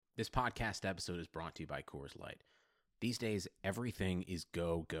This podcast episode is brought to you by Coors Light. These days, everything is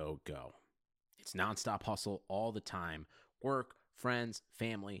go, go, go. It's nonstop hustle all the time. Work, friends,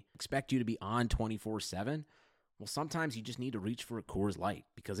 family expect you to be on 24/7. Well, sometimes you just need to reach for a Coors Light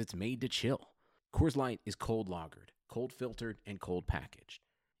because it's made to chill. Coors Light is cold lagered, cold filtered, and cold packaged.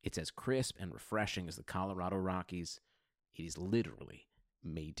 It's as crisp and refreshing as the Colorado Rockies. It is literally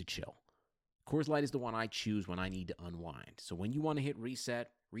made to chill. Coors Light is the one I choose when I need to unwind. So when you want to hit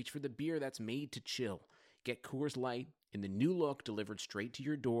reset, reach for the beer that's made to chill. Get Coors Light in the new look delivered straight to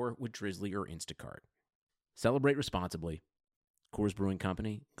your door with Drizzly or Instacart. Celebrate responsibly. Coors Brewing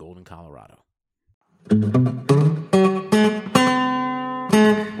Company, Golden, Colorado.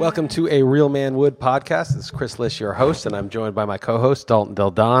 Welcome to a Real Man Wood podcast. This is Chris Liss, your host, and I'm joined by my co-host,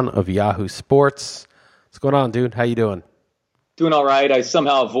 Dalton of Yahoo Sports. What's going on, dude? How you doing? Doing all right. I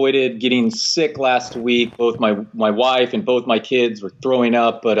somehow avoided getting sick last week. Both my wife and both my kids were throwing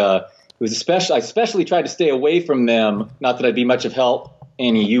up, but it was I especially tried to stay away from them. Not that I'd be much of help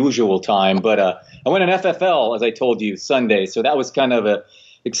any usual time, but I went on FFL, as I told you, Sunday. So that was kind of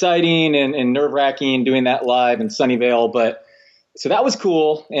exciting and nerve-wracking doing that live in Sunnyvale. But so that was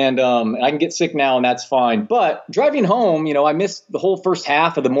cool, and I can get sick now, and that's fine. But driving home, I missed the whole first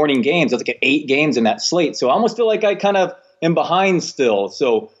half of the morning games. I was like at 8 games in that slate, so I almost feel like I kind of am behind still.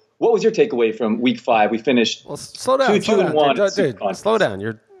 So what was your takeaway from week 5? We finished slow down, 2-1. Dude, slow down.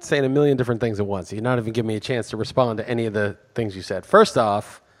 You're saying a million different things at once. You're not even giving me a chance to respond to any of the things you said. First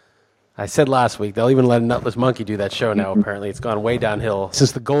off, I said last week, they'll even let a nutless monkey do that show now, apparently. It's gone way downhill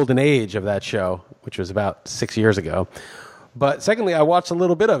since the golden age of that show, which was about 6 years ago. But secondly, I watched a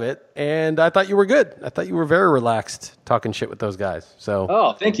little bit of it, and I thought you were good. I thought you were very relaxed talking shit with those guys. So,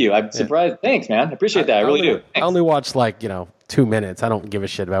 oh, thank you. I'm surprised. Thanks, man. I appreciate that. I really do. Thanks. I only watched 2 minutes. I don't give a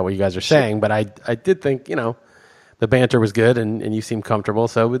shit about what you guys are saying, but I did think, the banter was good, and you seemed comfortable,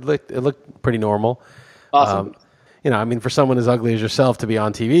 so it looked pretty normal. Awesome. For someone as ugly as yourself to be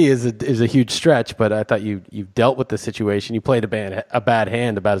on TV is a huge stretch, but I thought you dealt with the situation. You played a bad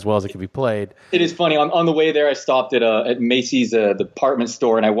hand about as well as it could be played. It is funny. On the way there, I stopped at Macy's department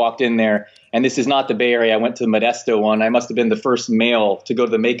store, and I walked in there. And this is not the Bay Area. I went to the Modesto one. I must have been the first male to go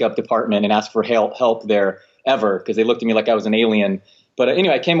to the makeup department and ask for help there ever, because they looked at me like I was an alien. But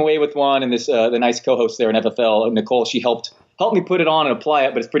anyway, I came away with one, and the nice co-host there in FFL, Nicole, she helped me put it on and apply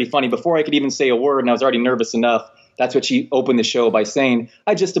it. But it's pretty funny. Before I could even say a word, and I was already nervous enough, that's what she opened the show by saying,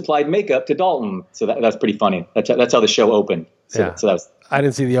 I just applied makeup to Dalton. So that's pretty funny. That's how the show opened. So that was. I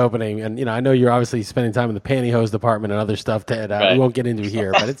didn't see the opening. And, I know you're obviously spending time in the pantyhose department and other stuff that right. We won't get into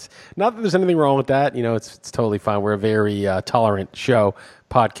here. But it's not that there's anything wrong with that. It's totally fine. We're a very tolerant show,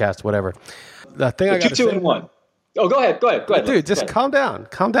 podcast, whatever. The thing I got to say. 2-1. Oh, go ahead. Dude, just calm down.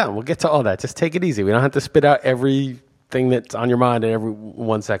 Calm down. We'll get to all that. Just take it easy. We don't have to spit out everything that's on your mind in every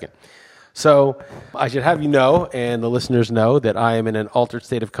 1 second. So I should have you know, and the listeners know, that I am in an altered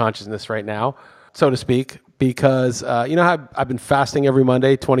state of consciousness right now, so to speak, because how I've been fasting every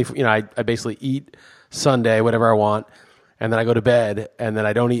Monday. I basically eat Sunday, whatever I want, and then I go to bed, and then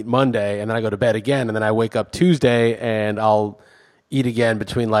I don't eat Monday, and then I go to bed again, and then I wake up Tuesday, and I'll eat again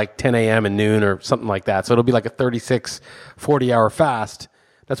between 10 a.m. and noon or something like that. So it'll be like a 36, 40-hour fast.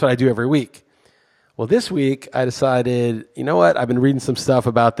 That's what I do every week. Well, this week, I decided, you know what? I've been reading some stuff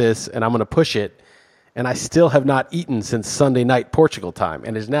about this, and I'm going to push it. And I still have not eaten since Sunday night Portugal time.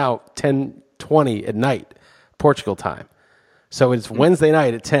 And it's now 10:20 at night Portugal time. So it's Wednesday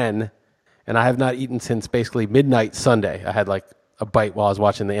night at 10, and I have not eaten since basically midnight Sunday. I had a bite while I was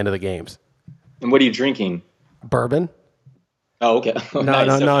watching the end of the games. And what are you drinking? Bourbon. Oh, okay. No.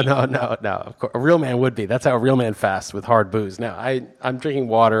 Of course, a real man would be. That's how a real man fasts, with hard booze. Now, I'm drinking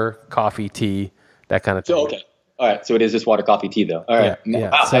water, coffee, tea, that kind of thing. So, okay. All right. So it is just water, coffee, tea, though. All right. Yeah.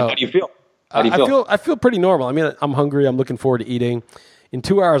 Wow. So, how do you feel? I feel pretty normal. I'm hungry. I'm looking forward to eating. In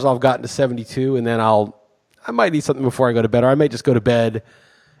 2 hours, I'll have gotten to 72, and then I might eat something before I go to bed, or I might just go to bed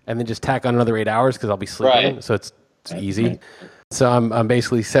and then just tack on another 8 hours because I'll be sleeping. Right. So it's easy. Right. So I'm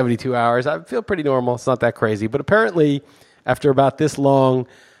basically 72 hours. I feel pretty normal. It's not that crazy. But apparently, after about this long,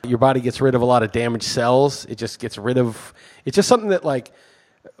 your body gets rid of a lot of damaged cells. It just gets rid of. It's just something that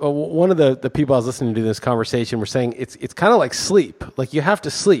one of the people I was listening to this conversation were saying it's kind of like sleep. Like you have to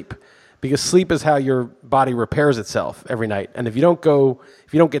sleep because sleep is how your body repairs itself every night. And if you don't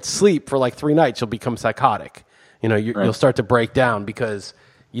get sleep for 3 nights, you'll become psychotic. You'll start to break down because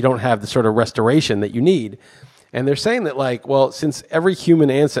you don't have the sort of restoration that you need. And they're saying that since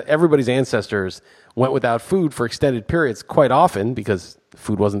everybody's ancestors went without food for extended periods quite often because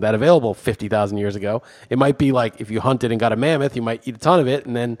food wasn't that available 50,000 years ago. It might be like if you hunted and got a mammoth, you might eat a ton of it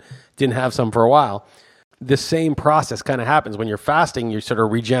and then didn't have some for a while. the same process kind of happens. When you're fasting, you sort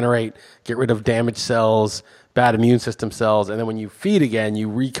of regenerate, get rid of damaged cells, bad immune system cells, and then when you feed again, you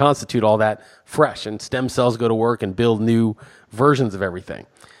reconstitute all that fresh, and stem cells go to work and build new versions of everything.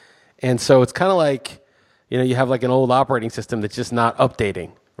 And so it's kind of like, you have like an old operating system that's just not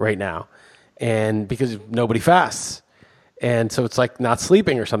updating right now, and because nobody fasts. And so it's like not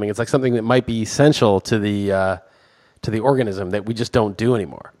sleeping or something. It's like something that might be essential to the organism that we just don't do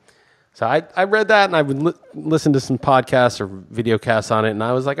anymore. So I read that, and I would listen to some podcasts or video casts on it, and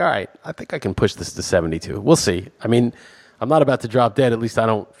I was like, all right, I think I can push this to 72. We'll see. I mean, I'm not about to drop dead. At least I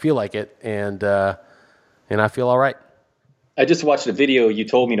don't feel like it, and I feel all right. I just watched a video you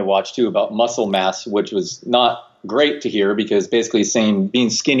told me to watch, too, about muscle mass, which was not great to hear because basically saying being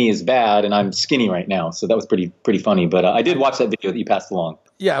skinny is bad, and I'm skinny right now. So that was pretty funny. But I did watch that video that you passed along.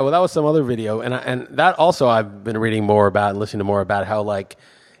 Yeah, well, that was some other video, and that also I've been reading more about and listening to more about how, like,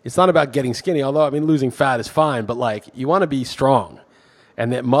 it's not about getting skinny, although, I mean, losing fat is fine, but, like, you want to be strong,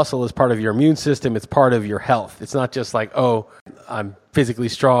 and that muscle is part of your immune system. It's part of your health. It's not just like, oh, I'm physically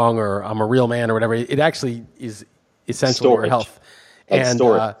strong or I'm a real man or whatever. It actually is essential to your health. Like and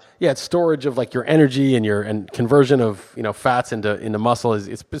storage. It's storage of like your energy and conversion of fats into muscle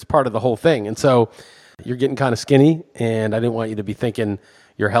is part of the whole thing. And so you're getting kind of skinny, and I didn't want you to be thinking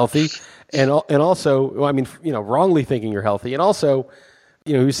you're healthy, and also, well, I mean, wrongly thinking you're healthy, and also,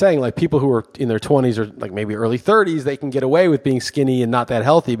 he was saying like people who are in their 20s or like maybe early 30s, they can get away with being skinny and not that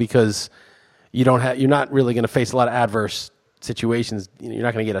healthy because you're not really going to face a lot of adverse situations. You're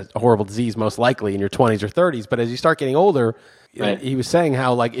not going to get a horrible disease most likely in your 20s or 30s. But as you start getting older, right. He was saying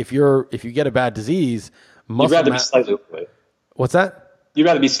how like if you get a bad disease, you'd rather be slightly overweight. What's that? You'd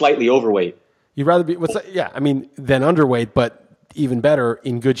rather be slightly overweight. You'd rather be than underweight, but even better,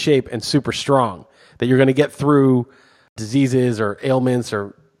 in good shape and super strong. That you're going to get through diseases or ailments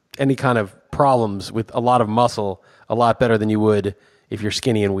or any kind of problems with a lot of muscle a lot better than you would if you're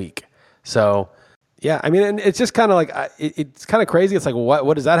skinny and weak. So, yeah, I mean, and it's just kind of like, it's kind of crazy. It's like,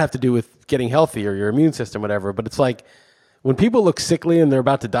 what does that have to do with getting healthy or your immune system, whatever? But it's like, when people look sickly and they're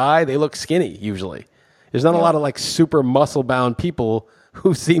about to die, they look skinny usually. There's not a lot of like super muscle-bound people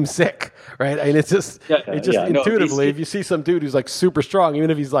who seem sick, right? I mean, it's just intuitively, if you see some dude who's like super strong, even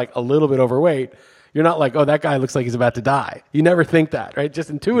if he's like a little bit overweight, you're not like, oh, that guy looks like he's about to die. You never think that, right? Just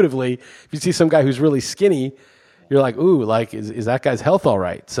intuitively, if you see some guy who's really skinny, you're like, ooh, like, is that guy's health all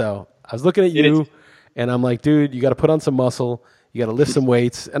right? So I was looking at you, and I'm like, dude, you got to put on some muscle. You got to lift some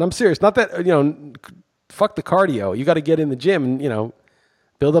weights. And I'm serious. Not that, fuck the cardio. You got to get in the gym and,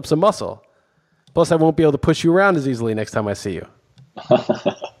 build up some muscle. Plus, I won't be able to push you around as easily next time I see you.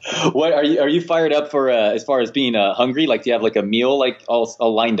 What are you fired up for as far as being hungry? Like, do you have like a meal like all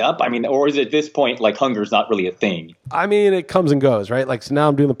lined up? I mean, or is it at this point like hunger's not really a thing? I mean, it comes and goes, right? Like, so now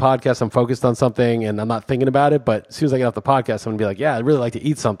I'm doing the podcast, I'm focused on something, and I'm not thinking about it. But as soon as I get off the podcast, I'm gonna be like, yeah, I'd really like to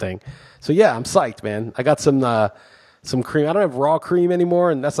eat something. So yeah, I'm psyched, man. I got some cream. I don't have raw cream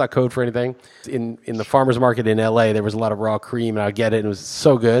anymore, and that's not code for anything. In the farmer's market in LA, there was a lot of raw cream, and I'd get it, and it was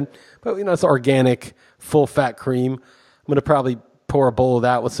so good. But it's organic, full fat cream. I'm gonna probably pour a bowl of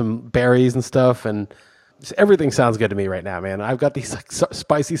that with some berries and stuff, and everything sounds good to me right now, man. I've got these like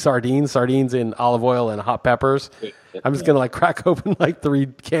spicy sardines in olive oil and hot peppers. I'm just gonna like crack open like 3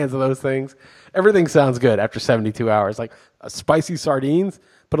 cans of those things. Everything sounds good after 72 hours. Like spicy sardines,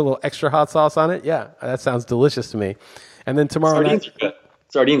 put a little extra hot sauce on it. Yeah, that sounds delicious to me. And then tomorrow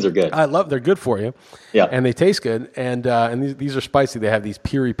Sardines are good. They're good for you. Yeah, and they taste good. And these are spicy. They have these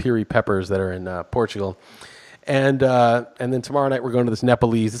piri peppers that are in Portugal. And then tomorrow night we're going to this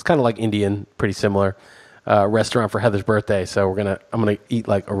Nepalese. It's kind of like Indian, pretty similar restaurant for Heather's birthday. So I'm gonna eat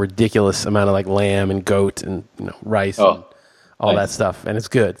like a ridiculous amount of like lamb and goat and rice and all that stuff, and it's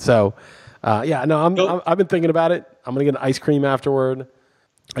good. So I've been thinking about it. I'm gonna get an ice cream afterward.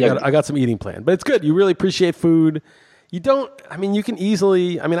 I got some eating planned, but it's good. You really appreciate food. You don't. I mean, you can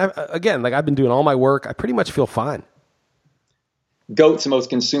easily. I mean, I've been doing all my work. I pretty much feel fine. Goat's the most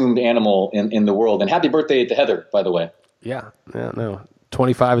consumed animal in the world. And happy birthday to Heather, by the way. Yeah, no.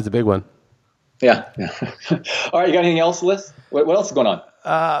 25 is a big one. Yeah. All right, you got anything else, Liss? What else is going on?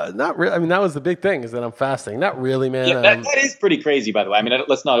 Not really. I mean, that was the big thing, is that I'm fasting. Not really, man. Yeah, that is pretty crazy, by the way. I mean, I don't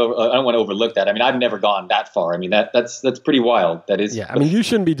want to overlook that. I mean, I've never gone that far. I mean, that's pretty wild. That is. Yeah, I mean, you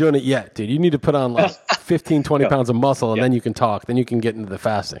shouldn't be doing it yet, dude. You need to put on like 15, 20 pounds of muscle, and then you can talk. Then you can get into the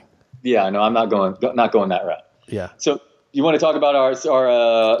fasting. Yeah, no, I'm not going that route. Yeah. So you want to talk about our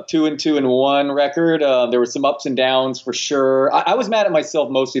 2-2-1 record? There were some ups and downs for sure. I was mad at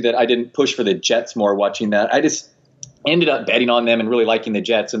myself mostly that I didn't push for the Jets more watching that. I just ended up betting on them and really liking the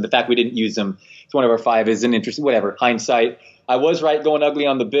Jets, and the fact we didn't use them, it's one of our 5 is an interesting, whatever, hindsight. I was right going ugly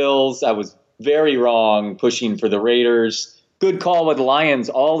on the Bills. I was very wrong pushing for the Raiders. Good call with the Lions,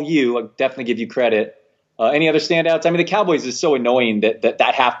 all you. I'll definitely give you credit. Any other standouts? I mean, the Cowboys is so annoying that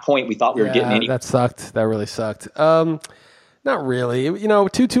half point we thought we were getting anyway. That sucked. That really sucked. Not really.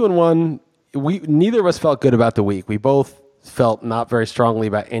 2-2-1. Neither of us felt good about the week. We both felt not very strongly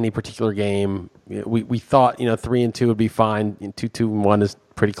about any particular game. We thought 3-2 would be fine. 2-2-1 is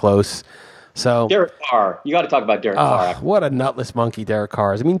pretty close. So Derek Carr, you got to talk about Derek Carr. What a nutless monkey Derek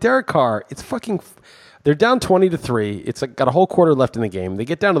Carr is. I mean, Derek Carr, it's fucking. They're down 20-3. It's got a whole quarter left in the game. They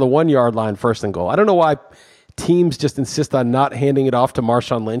get down to the 1 yard line, first and goal. I don't know why teams just insist on not handing it off to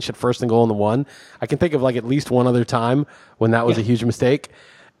Marshawn Lynch at first and goal on the 1. I can think of at least one other time when that was a huge mistake.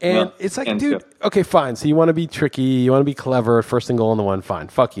 And it's like, dude, okay, fine. So you want to be tricky, you want to be clever at first and goal on the 1, fine.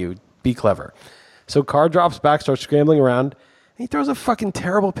 Fuck you. Be clever. So Carr drops back, starts scrambling around, and he throws a fucking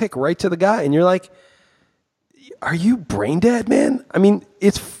terrible pick right to the guy. And you're like, are you brain dead, man? I mean,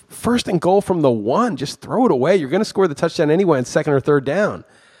 it's first and goal from the 1. Just throw it away. You're going to score the touchdown anyway on second or third down.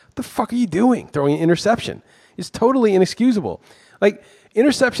 What the fuck are you doing? Throwing an interception. It's totally inexcusable. Like,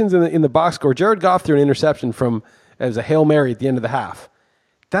 interceptions in the box score. Jared Goff threw an interception as a Hail Mary at the end of the half.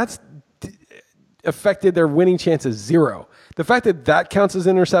 That's affected their winning chances 0. The fact that counts as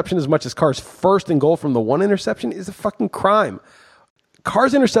interception as much as Carr's first and goal from the 1 interception is a fucking crime.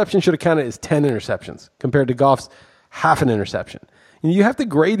 Carr's interception should have counted as 10 interceptions compared to Goff's half an interception. You have to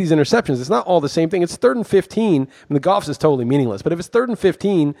grade these interceptions. It's not all the same thing. It's 3rd and 15, and the Goff's is totally meaningless. But if it's 3rd and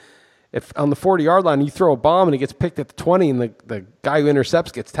 15, if on the 40-yard line you throw a bomb and it gets picked at the 20 and the guy who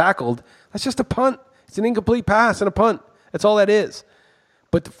intercepts gets tackled, that's just a punt. It's an incomplete pass and a punt. That's all that is.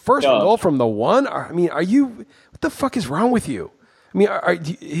 But the first and goal from the 1, what the fuck is wrong with you? I mean,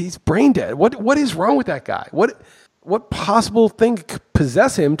 he's brain dead. What is wrong with that guy? What possible thing could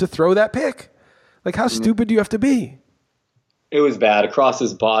possess him to throw that pick? Like, how stupid do you have to be? It was bad across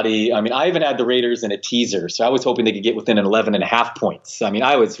his body. I mean, I even had the Raiders in a teaser, so I was hoping they could get within 11.5 points. I mean,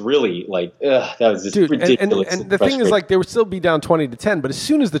 I was really like, that was just ridiculous. And the thing is, they would still be down 20-10, but as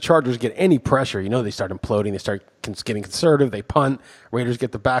soon as the Chargers get any pressure, they start imploding. They start getting conservative. They punt. Raiders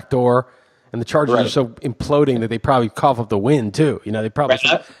get the back door, and the Chargers are so imploding that they probably cough up the win too. They probably.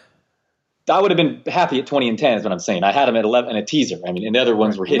 I would have been happy at 20-10 is what I'm saying. I had them at 11 in a teaser. I mean, and the other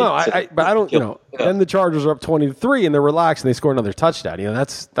ones were hitting. No, but I don't. Then the Chargers are up 20-3 and they're relaxed and they score another touchdown.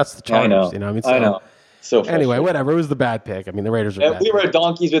 that's the Chargers. I know. So anyway, whatever. It was the bad pick. I mean, the Raiders are. We were at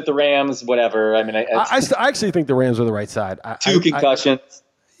donkeys with the Rams. Whatever. I mean, I actually think the Rams are the right side. 2 concussions.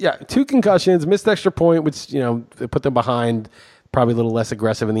 2 concussions, missed extra point, which they put them behind. Probably a little less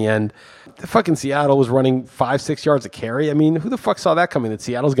aggressive in the end. The fucking Seattle was running 5-6 yards a carry. I mean, who the fuck saw that coming? That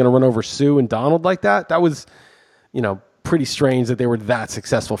Seattle's going to run over Sue and Donald like that? That was, pretty strange that they were that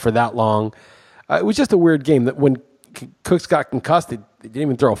successful for that long. It was just a weird game that when Cooks got concussed, they didn't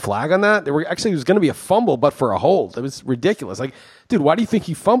even throw a flag on that. It was going to be a fumble, but for a hold. It was ridiculous. Like, dude, why do you think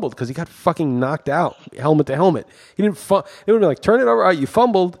he fumbled? Because he got fucking knocked out, helmet to helmet. He didn't. It would have been like, turn it over. You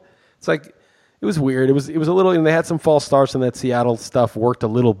fumbled. It's like. It was weird. It was a little, and they had some false starts, and that Seattle stuff worked a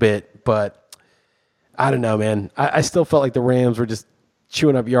little bit, but I don't know, man. I still felt like the Rams were just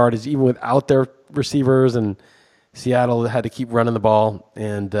chewing up yardage, even without their receivers, and Seattle had to keep running the ball,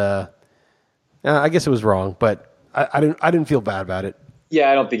 and I guess it was wrong, but I didn't feel bad about it. Yeah,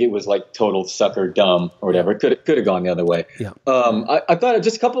 I don't think it was like total sucker dumb or whatever. It could have gone the other way. Yeah. I thought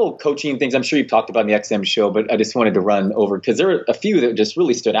just a couple of coaching things. I'm sure you've talked about in the XM show, but I just wanted to run over because there were a few that just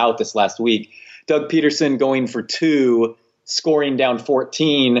really stood out this last week. Doug Peterson going for 2, scoring down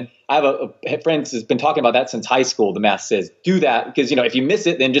 14. I have a friend who's been talking about that since high school. The math says do that because, if you miss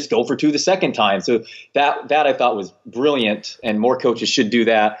it, then just go for 2 the second time. So that I thought was brilliant, and more coaches should do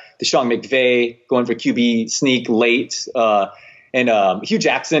that. Deshaun McVay going for QB sneak late. And Hugh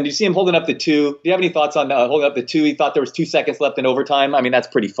Jackson, do you see him holding up the 2? Do you have any thoughts on holding up the 2? He thought there was 2 seconds left in overtime. I mean, that's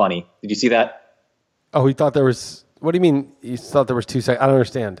pretty funny. Did you see that? Oh, he thought there was – what do you mean he thought there was 2 seconds? I don't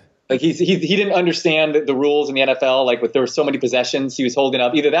understand. Like he didn't understand the rules in the NFL. Like there were so many possessions, he was holding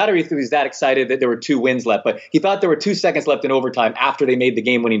up. Either that or he was that excited that there were 2 wins left. But he thought there were 2 seconds left in overtime after they made the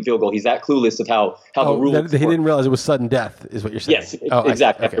game-winning field goal. He's that clueless of how the rules He didn't realize it was sudden death is what you're saying. Yes,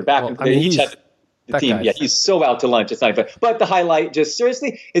 exactly. After back and he checked the team. Yeah, he's so out to lunch. It's not even. But the highlight, just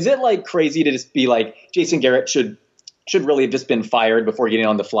seriously, is it like crazy to just be like Jason Garrett should really have just been fired before getting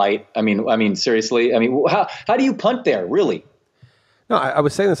on the flight? I mean, seriously. I mean, how do you punt there, really? No, I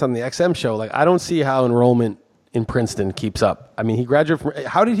was saying this on the XM show. Like, I don't see how enrollment in Princeton keeps up. I mean, he graduated from.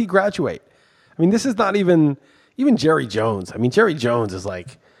 How did he graduate? I mean, this is not even Jerry Jones. I mean, Jerry Jones is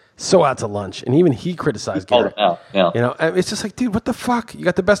like so out to lunch, and even he criticized Garrett. Yeah. It's just like, dude, what the fuck? You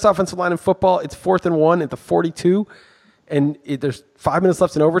got the best offensive line in football. It's 4th and 1 at the 42, and there's 5 minutes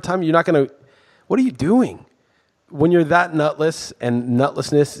left in overtime. You're not going to. what are you doing? When you're that nutless and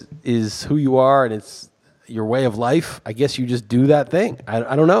nutlessness is who you are and it's your way of life, I guess you just do that thing.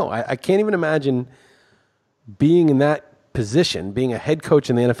 I don't know. I can't even imagine being in that position, being a head coach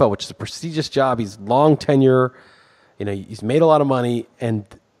in the NFL, which is a prestigious job. He's long tenure. He's made a lot of money and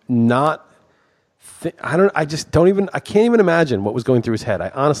not. I can't even imagine what was going through his head. I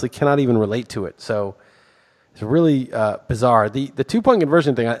honestly cannot even relate to it. So it's really bizarre. The 2-point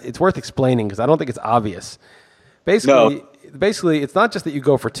conversion thing, it's worth explaining because I don't think it's obvious. Basically, it's not just that you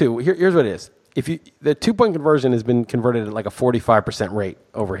go for two. Here's what it is. The 2-point conversion has been converted at like a 45% rate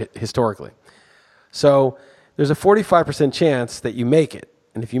over historically. So there's a 45% chance that you make it.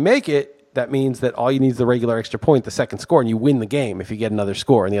 And if you make it, that means that all you need is the regular extra point, the second score, and you win the game if you get another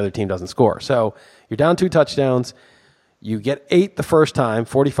score and the other team doesn't score. So you're down 2 touchdowns. You get 8 the first time,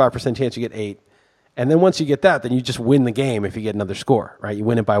 45% chance you get 8. And then once you get that, then you just win the game if you get another score, right? You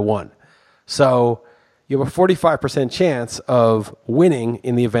win it by 1. So you have a 45% chance of winning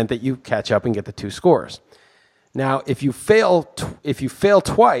in the event that you catch up and get the 2 scores. Now, if you fail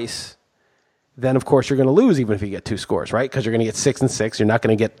twice, then of course you're going to lose even if you get 2 scores, right? Because you're going to get 6 and 6. You're not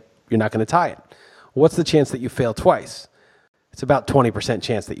going to tie it. What's the chance that you fail twice? It's about 20%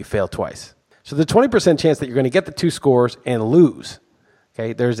 chance that you fail twice. So the 20% chance that you're going to get the 2 scores and lose.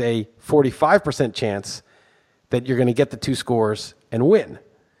 Okay, there's a 45% chance that you're going to get the 2 scores and win.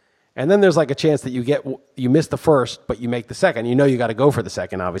 And then there's like a chance that you miss the first, but you make the second. You got to go for the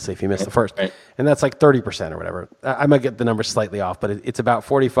second, obviously, if you miss the first. Right. And that's like 30% or whatever. I might get the number slightly off, but it's about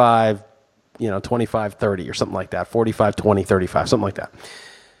 45, 25, 30 or something like that. 45, 20, 35, something like that.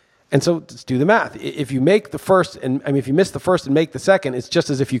 And so let's do the math. If you make the first, if you miss the first and make the second, it's just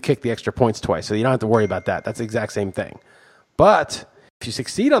as if you kick the extra points twice. So you don't have to worry about that. That's the exact same thing. But if you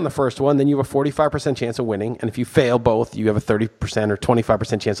succeed on the first one, then you have a 45% chance of winning. And if you fail both, you have a 30% or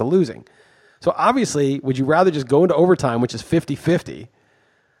 25% chance of losing. So obviously, would you rather just go into overtime, which is 50-50,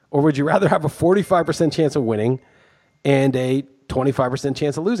 or would you rather have a 45% chance of winning and a 25%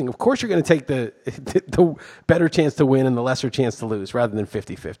 chance of losing? Of course, you're going to take the better chance to win and the lesser chance to lose rather than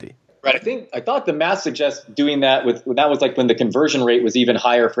 50-50. Right. I thought the math suggests doing that that was like when the conversion rate was even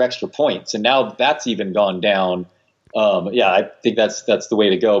higher for extra points. And now that's even gone down. I think that's the way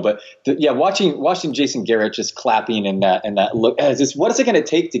to go. But watching Jason Garrett just clapping and that look, what is it going to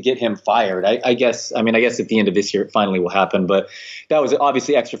take to get him fired? I guess at the end of this year it finally will happen. But that was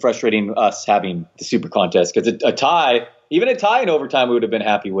obviously extra frustrating us having the Super Contest because even a tie in overtime we would have been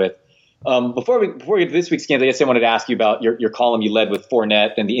happy with. Before we get to this week's games, I guess I wanted to ask you about your column you led with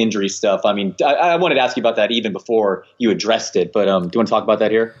Fournette and the injury stuff. I wanted to ask you about that even before you addressed it. But do you want to talk about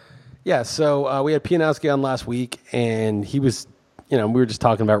that here? Yeah, so we had Pianowski on last week, and he was, we were just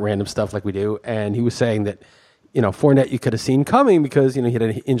talking about random stuff like we do, and he was saying that, Fournette you could have seen coming because, he had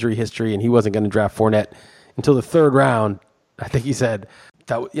an injury history, and he wasn't going to draft Fournette until the 3rd round. I think he said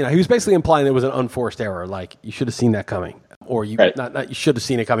that, he was basically implying it was an unforced error, like you should have seen that coming, or not you should have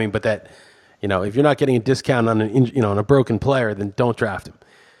seen it coming, but that, if you're not getting a discount on on a broken player, then don't draft him.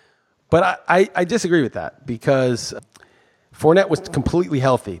 But I disagree with that because Fournette was completely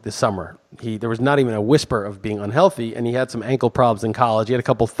healthy this summer. There was not even a whisper of being unhealthy, and he had some ankle problems in college. He had a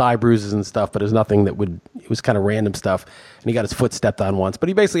couple thigh bruises and stuff, but it was nothing it was kind of random stuff, and he got his foot stepped on once. But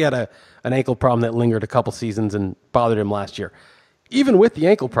he basically had an ankle problem that lingered a couple seasons and bothered him last year. Even with the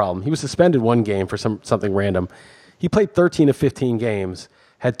ankle problem, he was suspended 1 game for something random. He played 13 of 15 games,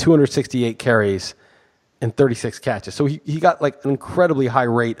 had 268 carries, and 36 catches. So he got like an incredibly high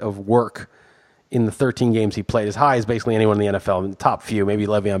rate of work in the 13 games he played, as high as basically anyone in the NFL. In the top few, maybe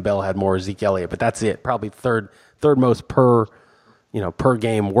Le'Veon Bell had more, or Zeke Elliott, but that's it. Probably third most per game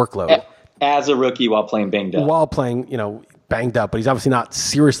workload. As a rookie while playing banged up. Banged up, but he's obviously not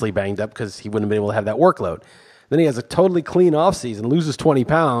seriously banged up because he wouldn't have been able to have that workload. Then he has a totally clean offseason, loses 20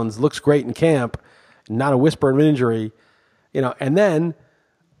 pounds, looks great in camp, not a whisper of an injury, and then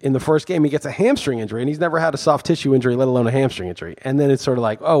in the first game he gets a hamstring injury, and he's never had a soft tissue injury, let alone a hamstring injury. And then it's sort of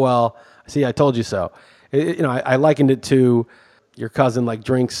like, oh, well, see, I told you so. I likened it to your cousin like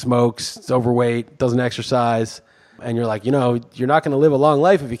drinks, smokes, is overweight, doesn't exercise, and you're like, you're not going to live a long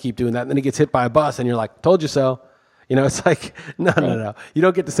life if you keep doing that. And then he gets hit by a bus, and you're like, told you so. It's like, no. You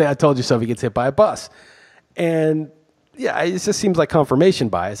don't get to say I told you so if he gets hit by a bus. And yeah, it just seems like confirmation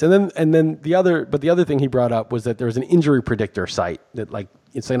bias. And then the other thing he brought up was that there was an injury predictor site that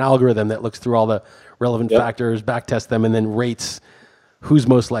it's an algorithm that looks through all the relevant factors, back tests them, and then rates who's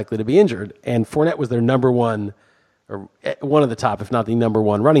most likely to be injured. And Fournette was their number one, or one of the top, if not the number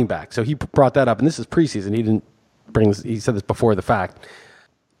one running back. So he brought that up, and this is preseason. He didn't bring this, he said this before the fact.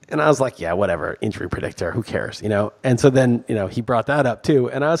 And I was like, yeah, whatever, injury predictor, who cares, And so then, he brought that up too.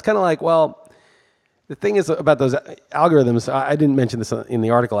 And I was kind of like, well, the thing is about those algorithms, I didn't mention this in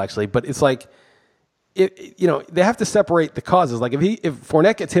the article actually, but it's like, they have to separate the causes. Like if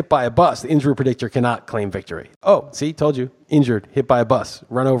Fournette gets hit by a bus, the injury predictor cannot claim victory. Oh, see, told you, injured, hit by a bus,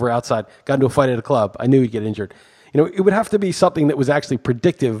 run over outside, got into a fight at a club. I knew he'd get injured. It would have to be something that was actually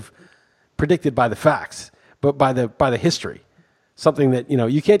predicted by the facts, but by the history. Something that,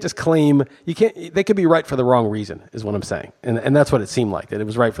 you can't just claim, they could be right for the wrong reason is what I'm saying. And that's what it seemed like, that it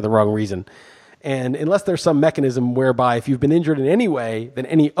was right for the wrong reason. And unless there's some mechanism whereby if you've been injured in any way, then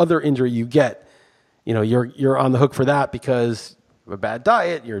any other injury you get, you're on the hook for that because of a bad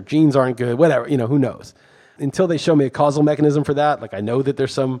diet, your genes aren't good, whatever, who knows? Until they show me a causal mechanism for that, like I know that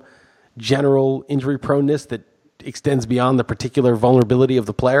there's some general injury proneness that extends beyond the particular vulnerability of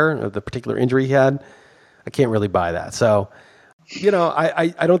the player, of the particular injury he had, I can't really buy that. So,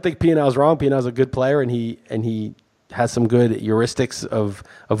 I don't think P&L is wrong. P&L is a good player, and he has some good heuristics of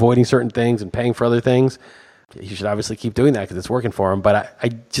avoiding certain things and paying for other things. He should obviously keep doing that because it's working for him. But I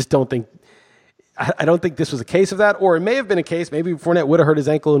just don't think this was a case of that, or it may have been a case. Maybe Fournette would have hurt his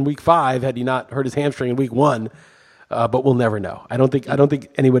ankle in week 5 had he not hurt his hamstring in week 1. But we'll never know. I don't think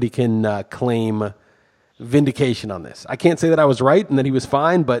anybody can claim vindication on this. I can't say that I was right and that he was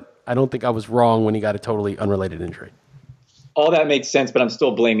fine, but I don't think I was wrong when he got a totally unrelated injury. All that makes sense, but I'm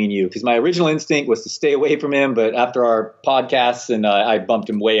still blaming you because my original instinct was to stay away from him. But after our podcasts, and I bumped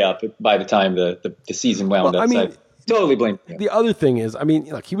him way up by the time the season wound up. So I totally blame him. The other thing is,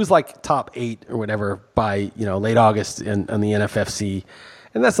 look, he was like top 8 or whatever by late August on the NFFC,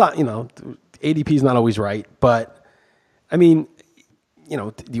 and that's not ADP is not always right. But do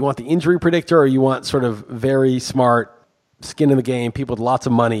you want the injury predictor or you want sort of very smart skin in the game people with lots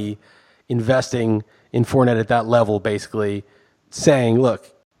of money investing in Fournette at that level, basically saying, look,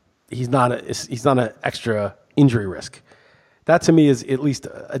 he's not an extra injury risk. That to me is at least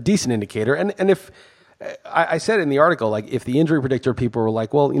a decent indicator. And if I said in the article, like if the injury predictor people were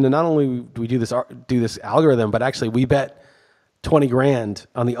like, well, not only do we do this algorithm, but actually we bet $20,000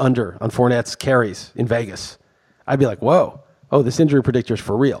 on the under on Fournette's carries in Vegas, I'd be like, whoa, this injury predictor is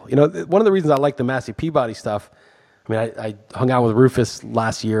for real. One of the reasons I like the Massey Peabody stuff, I hung out with Rufus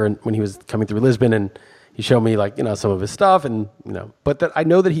last year and when he was coming through Lisbon, and he showed me some of his stuff, and but that I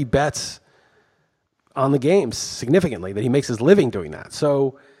know that he bets on the games significantly, that he makes his living doing that.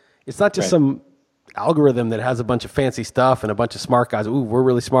 So it's not just some algorithm that has a bunch of fancy stuff and a bunch of smart guys. Ooh, we're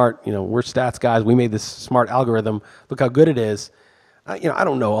really smart. We're stats guys. We made this smart algorithm. Look how good it is. I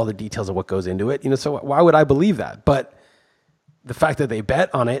don't know all the details of what goes into it. So why would I believe that? But the fact that they bet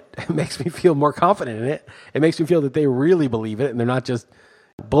on it makes me feel more confident in it. It makes me feel that they really believe it and they're not just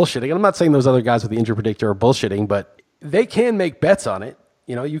bullshitting. And I'm not saying those other guys with the injury predictor are bullshitting, but they can make bets on it.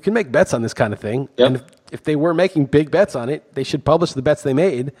 You can make bets on this kind of thing. Yep. And if they were making big bets on it, they should publish the bets they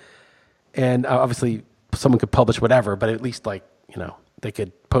made. And obviously someone could publish whatever, but at least they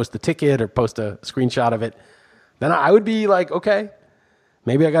could post the ticket or post a screenshot of it. Then I would be like, okay,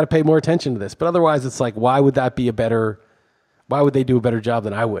 maybe I got to pay more attention to this. But otherwise it's like, why would they do a better job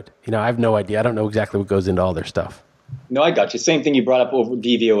than I would? I have no idea. I don't know exactly what goes into all their stuff. No, I got you. Same thing you brought up over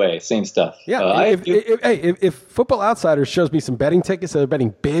DVOA. Same stuff. Yeah. If Football Outsiders shows me some betting tickets that are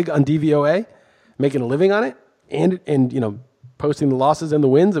betting big on DVOA, making a living on it, and posting the losses and the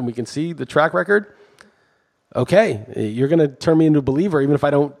wins, and we can see the track record, okay, you're going to turn me into a believer, even if I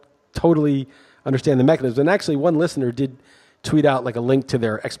don't totally understand the mechanism. And actually, one listener did tweet out like a link to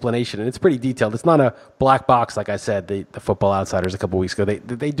their explanation, and it's pretty detailed. It's not a black box, like I said, the Football Outsiders a couple weeks ago.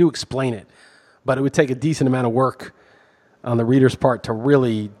 They do explain it, but it would take a decent amount of work on the reader's part to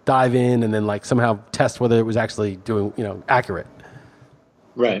really dive in and then somehow test whether it was actually doing accurate.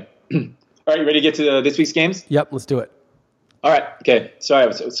 Right. All right, you ready to get to this week's games? Yep, let's do it. All right. Okay. Sorry, I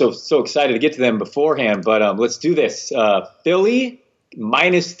was so excited to get to them beforehand, but let's do this. Philly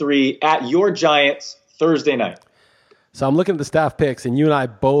 -3 at your Giants Thursday night. So I'm looking at the staff picks, and you and I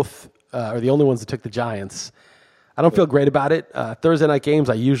both are the only ones that took the Giants. I don't feel great about it. Thursday night games,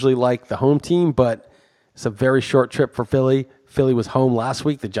 I usually like the home team, but it's a very short trip for Philly. Philly was home last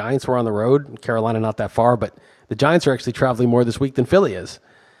week. The Giants were on the road. Carolina not that far, but the Giants are actually traveling more this week than Philly is.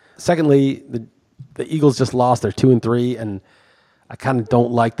 Secondly, the Eagles just lost. They're 2-3, and I kind of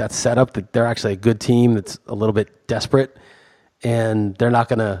don't like that setup, that they're actually a good team that's a little bit desperate, and they're not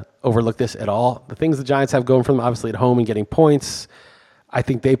going to overlook this at all. The things the Giants have going for them, obviously at home and getting points, I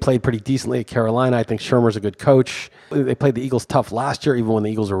think they played pretty decently at Carolina. I think Shermer's a good coach. They played the Eagles tough last year, even when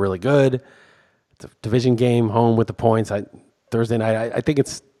the Eagles were really good. It's a division game, home with the points. Thursday night, I think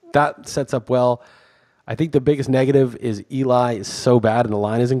that sets up well. I think the biggest negative is Eli is so bad and the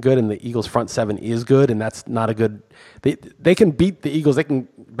line isn't good, and the Eagles' front seven is good, and that's not a good. They can beat the Eagles.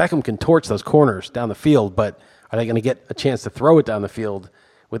 Beckham can torch those corners down the field, but are they going to get a chance to throw it down the field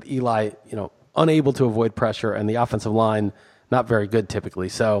with Eli, unable to avoid pressure, and the offensive line not very good typically?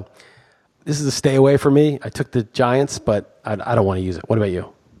 So this is a stay away for me. I took the Giants, but I don't want to use it. What about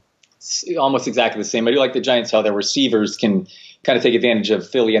you? It's almost exactly the same. I do like the Giants, how their receivers can kind of take advantage of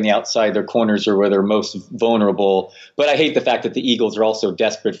Philly on the outside. Their corners are where they're most vulnerable. But I hate the fact that the Eagles are also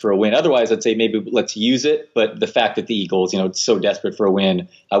desperate for a win. Otherwise, I'd say maybe let's use it. But the fact that the Eagles, it's so desperate for a win,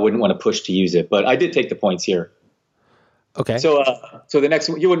 I wouldn't want to push to use it. But I did take the points here. Okay. So the next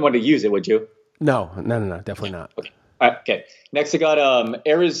one, you wouldn't want to use it, would you? No, definitely not. Okay. All right, okay. Next, I got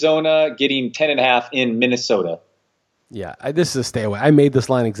Arizona getting 10.5 in Minnesota. Yeah, this is a stay away. I made this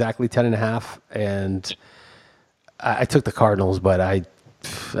line exactly 10.5, and I took the Cardinals, but I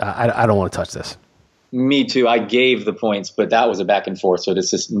don't want to touch this. Me too. I gave the points, but that was a back and forth, so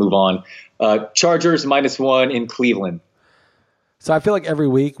let's just move on. Chargers -1 in Cleveland. So I feel like every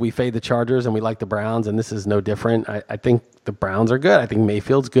week we fade the Chargers and we like the Browns, and this is no different. I think the Browns are good. I think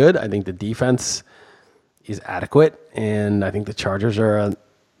Mayfield's good. I think the defense is adequate, and I think the Chargers are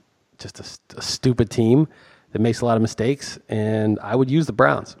just a stupid team that makes a lot of mistakes, and I would use the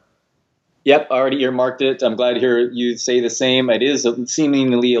Browns. Yep, I already earmarked it. I'm glad to hear you say the same. It is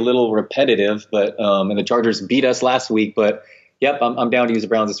seemingly a little repetitive, but and the Chargers beat us last week. But yep, I'm down to use the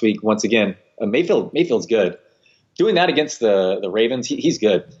Browns this week once again. Mayfield's good. Doing that against the Ravens, he's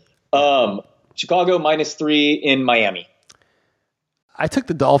good. Chicago -3 in Miami. I took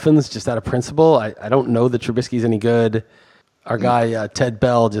the Dolphins just out of principle. I don't know that Trubisky's any good. Our guy, Ted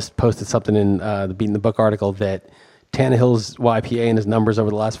Bell, just posted something in the Beating the Book article that Tannehill's YPA and his numbers over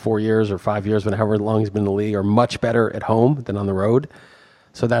the last 4 years or 5 years, however long he's been in the league, are much better at home than on the road.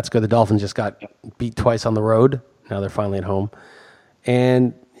 So that's good. The Dolphins just got beat twice on the road. Now they're finally at home.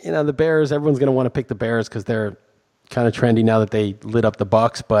 And, the Bears, everyone's going to want to pick the Bears because they're kind of trendy now that they lit up the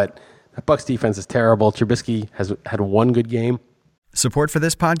Bucs, but that Bucs defense is terrible. Trubisky has had one good game. Support for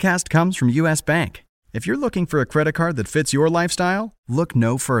this podcast comes from U.S. Bank. If you're looking for a credit card that fits your lifestyle, look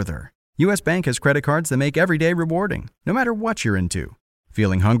no further. U.S. Bank has credit cards that make every day rewarding, no matter what you're into.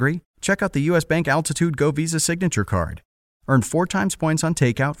 Feeling hungry? Check out the U.S. Bank Altitude Go Visa Signature Card. Earn 4 times points on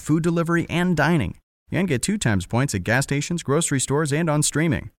takeout, food delivery, and dining. And get 2 times points at gas stations, grocery stores, and on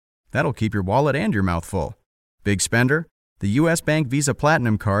streaming. That'll keep your wallet and your mouth full. Big spender? The U.S. Bank Visa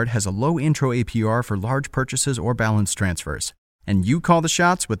Platinum Card has a low intro APR for large purchases or balance transfers. And you call the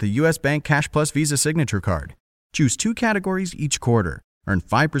shots with the U.S. Bank Cash Plus Visa Signature Card. Choose 2 categories each quarter. Earn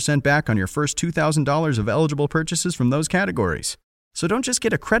 5% back on your first $2,000 of eligible purchases from those categories. So don't just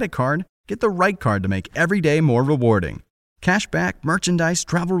get a credit card, get the right card to make every day more rewarding. Cashback, merchandise,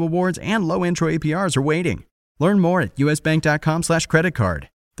 travel rewards, and low intro APRs are waiting. Learn more at usbank.com/creditcard.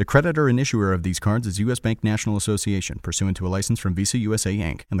 The creditor and issuer of these cards is U.S. Bank National Association, pursuant to a license from Visa USA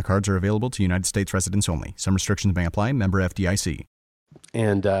Inc., and the cards are available to United States residents only. Some restrictions may apply. Member FDIC.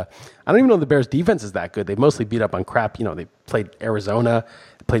 And I don't even know the Bears' defense is that good. They mostly beat up on crap. They played Arizona,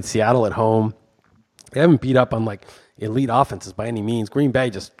 they played Seattle at home. They haven't beat up on elite offenses by any means. Green Bay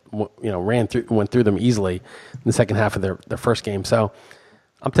just went through them easily in the second half of their first game. So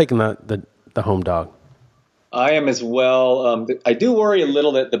I'm taking the home dog. I am as well. I do worry a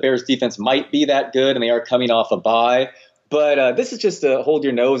little that the Bears defense might be that good, and they are coming off a bye. But this is just a hold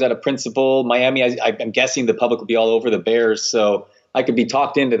your nose out of principle. Miami, I'm guessing the public will be all over the Bears, so I could be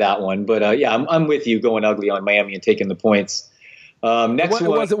talked into that one. But I'm with you going ugly on Miami and taking the points.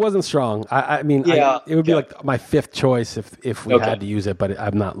 It wasn't strong. It would be like my 5th choice if we had to use it, but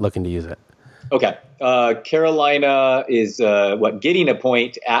I'm not looking to use it. Okay. Carolina is getting a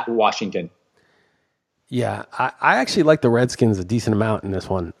point at Washington. Yeah, I actually like the Redskins a decent amount in this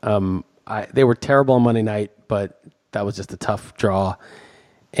one. They were terrible on Monday night, but that was just a tough draw.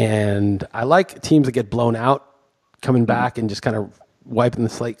 And I like teams that get blown out coming back and just kind of wiping the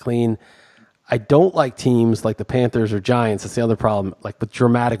slate clean. I don't like teams like the Panthers or Giants. That's the other problem, like with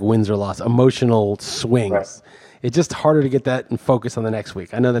dramatic wins or loss, emotional swings. Right. It's just harder to get that and focus on the next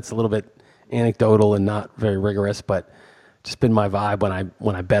week. I know that's a little bit anecdotal and not very rigorous, but just been my vibe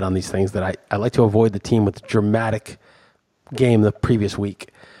when I bet on these things that I like to avoid the team with the dramatic game the previous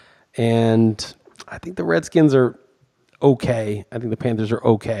week. And I think the Redskins are okay. I think the Panthers are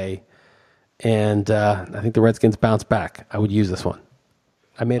okay. And I think the Redskins bounce back. I would use this one.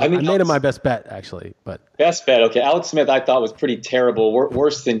 I made it my best bet, actually. But best bet, okay. Alex Smith, I thought was pretty terrible,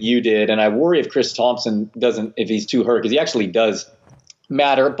 worse than you did. And I worry if Chris Thompson if he's too hurt, because he actually does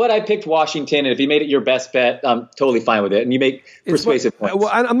matter. But I picked Washington, and if you made it your best bet, I'm totally fine with it. And you make persuasive points. Well,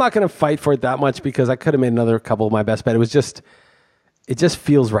 I'm not going to fight for it that much because I could have made another couple of my best bet. It just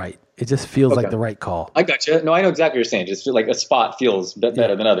feels right. It just feels like the right call. I got you. No, I know exactly what you're saying. Just like a spot feels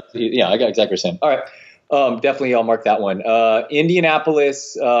better than others. Yeah, I got exactly what you're saying. All right. Definitely I'll mark that one.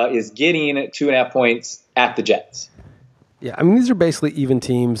 Indianapolis is getting 2.5 points at the Jets. Yeah, I mean, these are basically even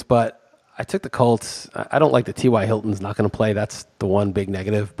teams, but I took the Colts. I don't like the T.Y. Hilton's not going to play. That's the one big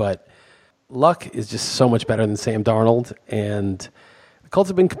negative. But Luck is just so much better than Sam Darnold. And the Colts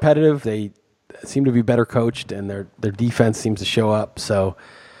have been competitive. They seem to be better coached, and their defense seems to show up. So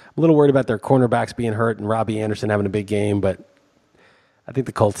I'm a little worried about their cornerbacks being hurt and Robbie Anderson having a big game. But I think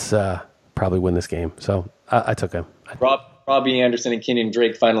the Colts probably win this game. So I took him. Robbie Anderson and Kenyon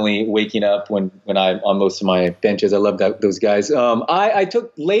Drake finally waking up when I'm on most of my benches. I love those guys. I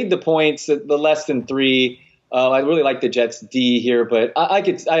laid the points at the less than 3. I really like the Jets D here, but I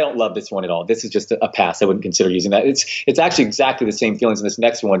don't love this one at all. This is just a pass. I wouldn't consider using that. It's actually exactly the same feelings in this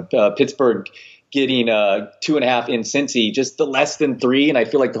next one. Pittsburgh getting 2.5 in Cincy, just the less than 3, and I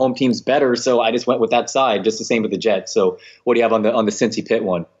feel like the home team's better, so I just went with that side. Just the same with the Jets. So what do you have on the Cincy Pitt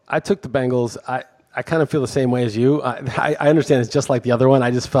one? I took the Bengals. I kind of feel the same way as you. I understand it's just like the other one.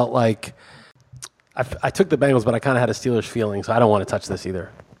 I just felt like I took the Bengals, but I kind of had a Steelers feeling, so I don't want to touch this either.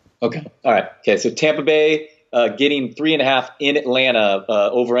 Okay. All right. Okay. So Tampa Bay getting 3.5 in Atlanta,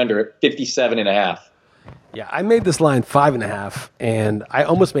 over under at 57.5. Yeah, I made this line 5.5, and I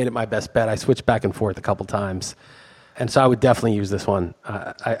almost made it my best bet. I switched back and forth a couple times, and so I would definitely use this one.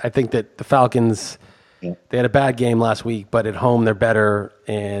 I think that the Falcons. Yeah. They had a bad game last week, but at home they're better,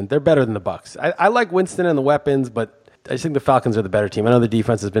 and they're better than the Bucs. I like Winston and the weapons, but I just think the Falcons are the better team. I know the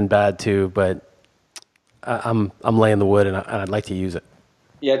defense has been bad too, but I'm laying the wood, and I'd like to use it.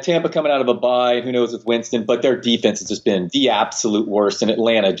 Yeah, Tampa coming out of a bye, who knows with Winston, but their defense has just been the absolute worst, and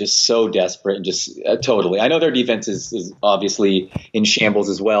Atlanta just so desperate and just totally. I know their defense is obviously in shambles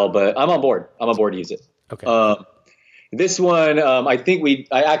as well, but I'm on board. I'm on board to use it. Okay. This one, I think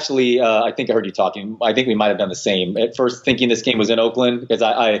I heard you talking. I think we might have done the same. At first, thinking this game was in Oakland, because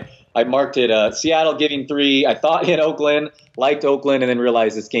I marked it Seattle giving 3. I thought in Oakland, liked Oakland, and then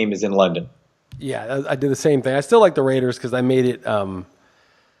realized this game is in London. Yeah, I did the same thing. I still like the Raiders because I made it.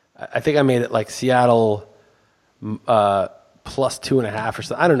 I think I made it like Seattle plus 2.5 or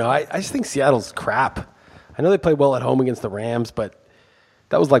something. I don't know. I just think Seattle's crap. I know they played well at home against the Rams, but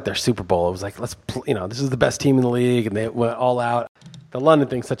that was like their Super Bowl. It was like, this is the best team in the league, and they went all out. The London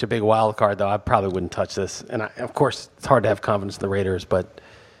thing's such a big wild card, though. I probably wouldn't touch this. And, of course, it's hard to have confidence in the Raiders, but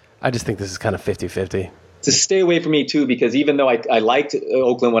I just think this is kind of 50-50. To stay away from me, too, because even though I liked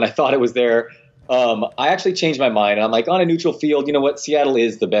Oakland when I thought it was there, I actually changed my mind. I'm like, on a neutral field, you know what? Seattle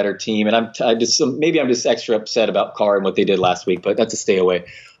is the better team, and maybe I'm just extra upset about Carr and what they did last week, but that's a stay away.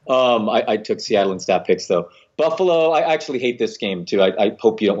 I took Seattle in stat picks, though. Buffalo, I actually hate this game, too. I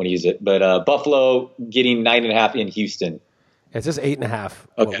hope you don't want to use it. But Buffalo getting 9.5 in Houston. It's just 8.5.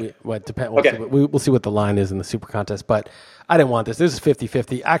 Okay. We'll see what the line is in the Super Contest. But I didn't want this. This is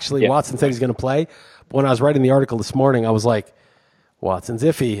 50-50. Actually, Watson said he's going to play. But when I was writing the article this morning, I was like, Watson's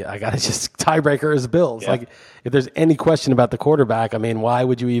iffy. I got to just tiebreaker his Bills. Yeah. Like, if there's any question about the quarterback, I mean, why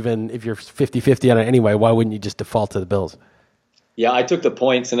would you even, if you're 50-50 on it anyway, why wouldn't you just default to the Bills? Yeah, I took the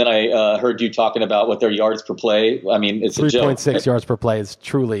points, and then I heard you talking about what their yards per play. I mean, it's 3.6 yards per play is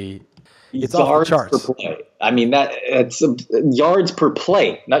truly it's off the charts. Per play. I mean, that's yards per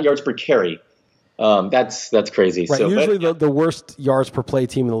play, not yards per carry. That's crazy. Right. So, usually the worst yards per play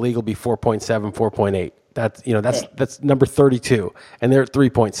team in the league will be 4.7, 4.8. That's number 32, and they're at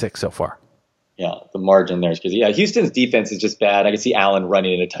 3.6 so far. Yeah, the margin there is crazy. Yeah, Houston's defense is just bad. I can see Allen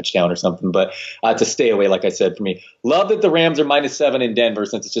running in a touchdown or something, but to stay away, like I said, for me. Love that the Rams are -7 in Denver,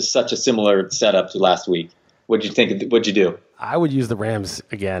 since it's just such a similar setup to last week. What'd you think? What'd you do? I would use the Rams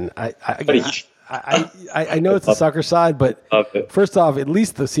again. I know it's the sucker side, but first off, at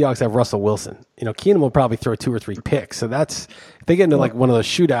least the Seahawks have Russell Wilson. Keenum will probably throw 2 or 3 picks, so if they get into like one of those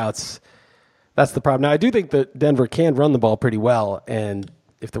shootouts, that's the problem. Now, I do think that Denver can run the ball pretty well, and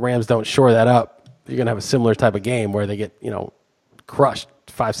if the Rams don't shore that up, you're going to have a similar type of game where they get, crushed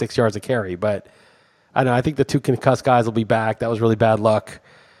 5-6 yards a carry. But I don't know. I think the 2 concussed guys will be back. That was really bad luck.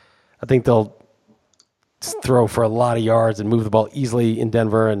 I think they'll throw for a lot of yards and move the ball easily in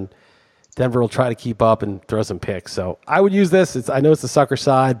Denver, and Denver will try to keep up and throw some picks. So I would use this. I know it's the sucker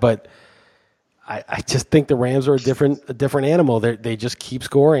side, but I just think the Rams are a different animal. They just keep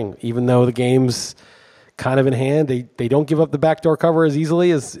scoring, even though the game's kind of in hand. They don't give up the backdoor cover as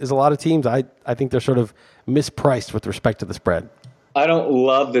easily as a lot of teams. I think they're sort of mispriced with respect to the spread. I don't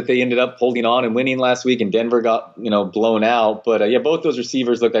love that they ended up holding on and winning last week, and Denver got blown out. But both those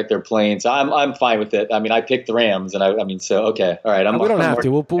receivers look like they're playing, so I'm fine with it. I mean, I picked the Rams, and okay, all right. We don't have to.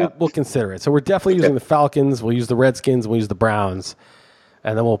 We'll consider it. So we're definitely using the Falcons. We'll use the Redskins. We'll use the Browns,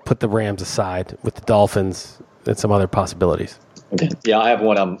 and then we'll put the Rams aside with the Dolphins and some other possibilities. Okay. Yeah, I have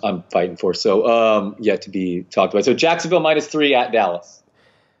one I'm fighting for. So yet to be talked about. So Jacksonville -3 at Dallas.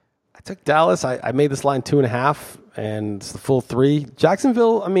 I took Dallas. I made this line 2.5, and it's the full 3.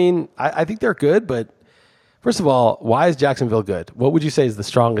 Jacksonville, I mean, I think they're good, but first of all, why is Jacksonville good? What would you say is the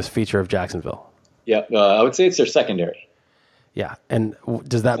strongest feature of Jacksonville? Yeah, I would say it's their secondary. Yeah, and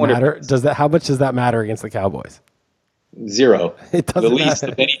does that matter? How much does that matter against the Cowboys? 0. It doesn't the least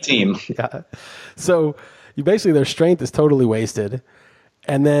matter. of any team. Yeah. So basically their strength is totally wasted,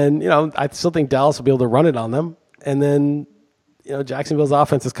 and then I still think Dallas will be able to run it on them, and then Jacksonville's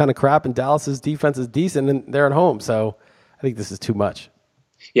offense is kind of crap, and Dallas's defense is decent, and they're at home. So I think this is too much.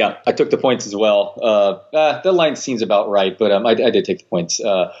 Yeah, I took the points as well. The line seems about right, but I did take the points.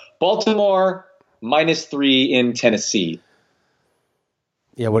 Baltimore -3 in Tennessee.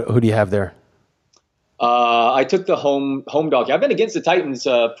 Yeah, who do you have there? I took the home dog. I've been against the Titans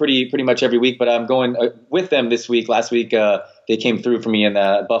pretty much every week, but I'm going with them this week. Last week they came through for me in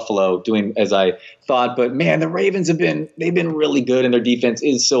Buffalo, doing as I thought. But man, the Ravens they've been really good, and their defense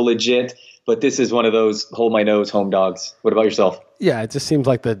is so legit. But this is one of those hold my nose home dogs. What about yourself? Yeah, it just seems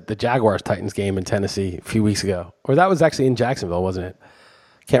like the Jaguars-Titans game in Tennessee a few weeks ago. Or that was actually in Jacksonville, wasn't it?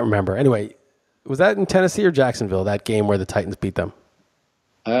 Can't remember. Anyway, was that in Tennessee or Jacksonville, that game where the Titans beat them?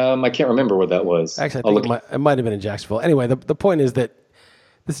 I can't remember what that was. Actually, I think it might have been in Jacksonville. Anyway, the point is that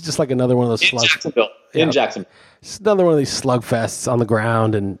this is just like another one of those Jacksonville. In Jacksonville. It's another one of these slugfests on the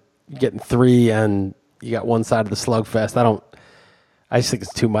ground, and you're getting 3, and you got one side of the slugfest. I just think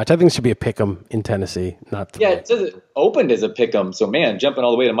it's too much. I think it should be a pick'em in Tennessee, not 3. Yeah, it says it opened as a pick'em. So man, jumping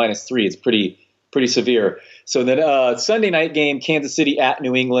all the way to -3, it's pretty severe. So then Sunday night game, Kansas City at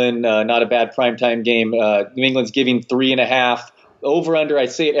New England, not a bad primetime game. New England's giving 3.5. Over under, I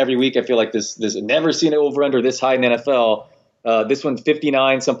say it every week. I feel like this never seen an over under this high in the NFL. This one's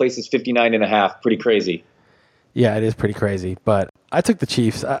 59, some places 59.5. Pretty crazy. Yeah, it is pretty crazy. But I took the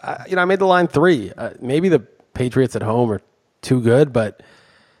Chiefs. I made the line 3. Maybe the Patriots at home are too good, but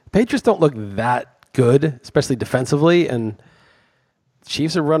the Patriots don't look that good, especially defensively. And the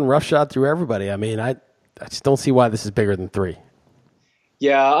Chiefs are running roughshod through everybody. I mean, I just don't see why this is bigger than 3.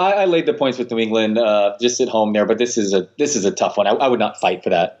 Yeah, I laid the points with New England just at home there, but this is a tough one. I would not fight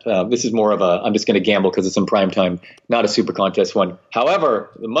for that. This is more of I'm just going to gamble because it's in prime time, not a super contest one. However,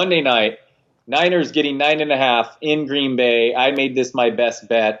 the Monday night, Niners getting 9.5 in Green Bay. I made this my best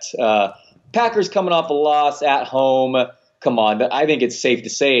bet. Packers coming off a loss at home. Come on, I think it's safe to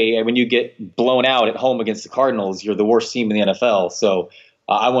say when you get blown out at home against the Cardinals, you're the worst team in the NFL. So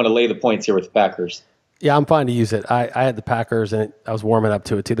I want to lay the points here with the Packers. Yeah, I'm fine to use it. I had the Packers, and I was warming up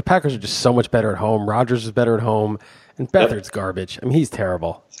to it, too. The Packers are just so much better at home. Rodgers is better at home, and Beathard's garbage. I mean, he's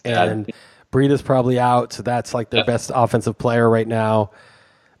terrible. And Breida's probably out, so that's like their best offensive player right now.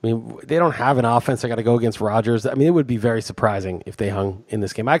 I mean, they don't have an offense. They got to go against Rodgers. I mean, it would be very surprising if they hung in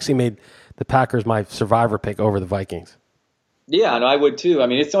this game. I actually made the Packers my survivor pick over the Vikings. Yeah, no, I would, too. I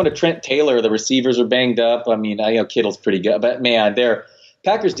mean, it's on to Trent Taylor. The receivers are banged up. I mean, I know Kittle's pretty good, but, man,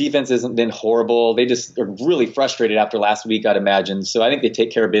 Packers defense hasn't been horrible. They just are really frustrated after last week, I'd imagine. So I think they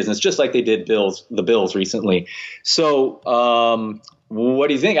take care of business just like they did the Bills recently. So what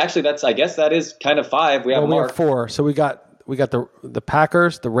do you think? Actually, I guess that is kind of 5. We have 4. So we got the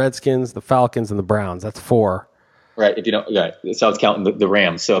Packers, the Redskins, the Falcons, and the Browns. That's 4. Right. If you don't, right. So I was counting the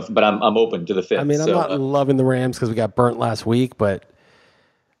Rams. So, but I'm open to the 5th. I mean, I'm not loving the Rams because we got burnt last week, but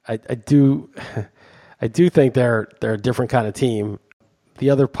I do think they're a different kind of team. The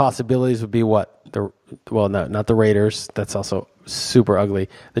other possibilities would be what? Not the Raiders. That's also super ugly.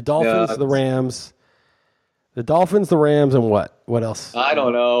 The Dolphins, the Rams. The Dolphins, the Rams, and what? What else? I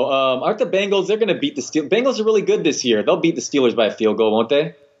don't know. Aren't the Bengals? They're going to beat the Steelers. Bengals are really good this year. They'll beat the Steelers by a field goal, won't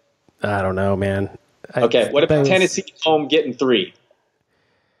they? I don't know, man. Okay. What about Tennessee home getting 3?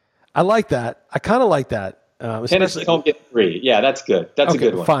 I like that. I kind of like that. Tennessee home getting 3. Yeah, that's good. That's a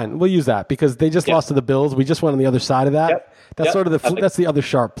good one. Fine. We'll use that because they just lost to the Bills. We just went on the other side of that. Yep. That's sort of that's the other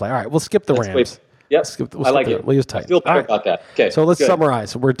sharp play. All right, we'll skip the Rams. Yep. I like it. We'll use Titans. I feel better about that. Okay. So let's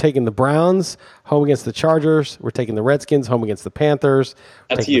summarize. We're taking the Browns home against the Chargers. We're taking the Redskins home against the Panthers.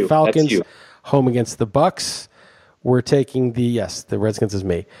 We're taking the Falcons home against the Bucks. We're taking the Redskins is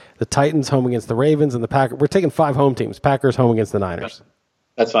me. The Titans home against the Ravens and the Packers. We're taking 5 home teams. Packers home against the Niners.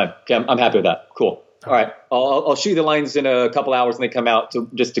 That's fine. Okay, I'm happy with that. Cool. All right. I'll shoot you the lines in a couple hours when they come out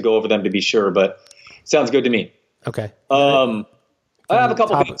just to go over them to be sure, but sounds good to me. Okay. I have a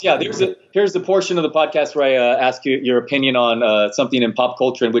couple things. Yeah, here's the portion of the podcast where I ask you your opinion on something in pop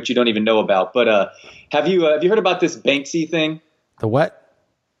culture in which you don't even know about. But have you heard about this Banksy thing? The what?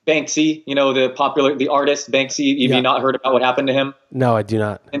 Banksy, the artist Banksy. Have you not heard about what happened to him? No, I do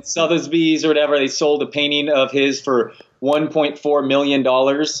not. In Sotheby's or whatever, they sold a painting of his for $1.4 million,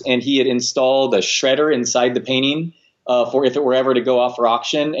 and he had installed a shredder inside the painting for if it were ever to go off for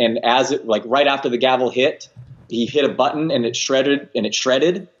auction. And as it, like right after the gavel hit, he hit a button and it shredded.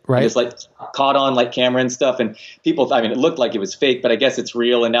 Right. And it's like caught on like camera and stuff. And people, it looked like it was fake, but I guess it's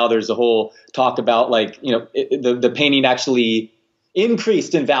real. And now there's a whole talk about the painting actually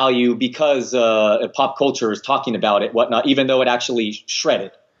increased in value because pop culture is talking about it, whatnot, even though it actually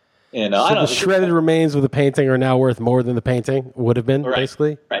shredded. And so the shredded remains of the painting are now worth more than the painting would have been,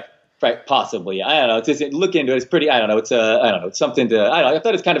 basically? Right, possibly. I don't know. It's just, look into it. It's pretty. I don't know. It's something to. I don't know. I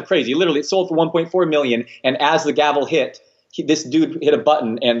thought it's kind of crazy. Literally, it sold for $1.4 million, and as the gavel hit, this dude hit a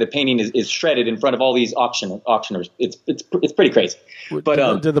button, and the painting is shredded in front of all these auctioners. It's pretty crazy.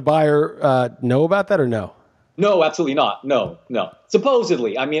 But did the buyer know about that or no? No, absolutely not. No.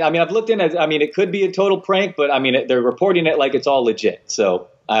 Supposedly, I've looked in. It could be a total prank, but they're reporting it like it's all legit. So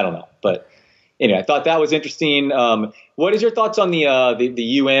I don't know, but. Anyway, I thought that was interesting. What is your thoughts on the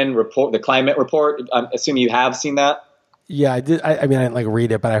UN report, the climate report? I'm assuming you have seen that. Yeah, I did. I didn't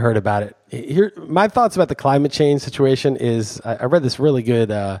read it, but I heard about it. Here, my thoughts about the climate change situation is I read this really good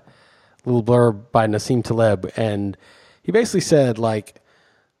little blurb by Nassim Taleb, and he basically said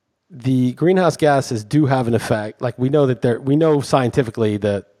the greenhouse gases do have an effect. Like we know scientifically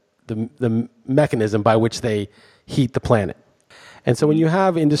the mechanism by which they heat the planet. And so when you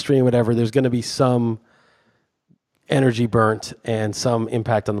have industry and whatever, there's going to be some energy burnt and some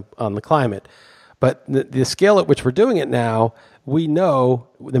impact on the climate. But the scale at which we're doing it now, we know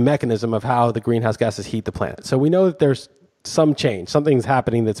the mechanism of how the greenhouse gases heat the planet. So we know that there's some change. Something's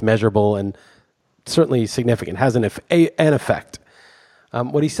happening that's measurable and certainly significant, has an effect.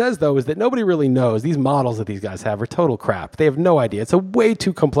 What he says, though, is that nobody really knows. These models that these guys have are total crap. They have no idea. It's a way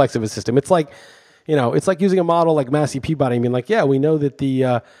too complex of a system. It's like... it's like using a model like Massey Peabody and being like, yeah, we know that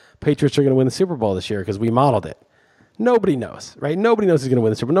the Patriots are going to win the Super Bowl this year because we modeled it. Nobody knows, right? Nobody knows who's going to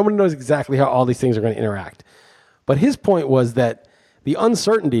win the Super Bowl. Nobody knows exactly how all these things are going to interact. But his point was that the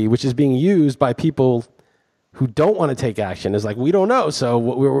uncertainty, which is being used by people who don't want to take action, is like, we don't know, so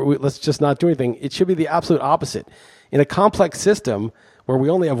let's just not do anything. It should be the absolute opposite. In a complex system where we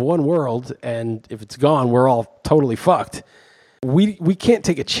only have one world, and if it's gone, we're all totally fucked. We can't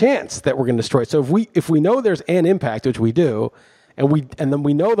take a chance that we're going to destroy it. So if we know there's an impact, which we do, and then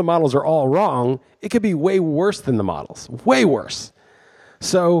we know the models are all wrong, it could be way worse than the models, way worse.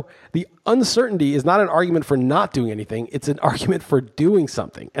 So the uncertainty is not an argument for not doing anything; it's an argument for doing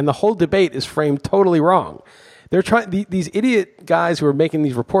something. And the whole debate is framed totally wrong. They're trying; these idiot guys who are making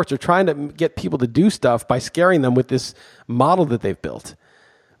these reports are trying to get people to do stuff by scaring them with this model that they've built.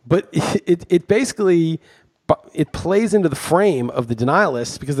 But it basically. It plays into the frame of the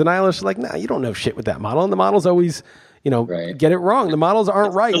denialists because the denialists are like, nah, you don't know shit with that model. And the models always, get it wrong. The models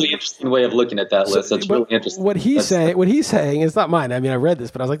aren't right. That's a really interesting way of looking at that, Liss. That's really interesting. What he's saying, it's not mine. I read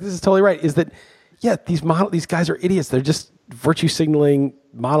this, but I was like, this is totally right. Is that, these guys are idiots. They're just virtue signaling,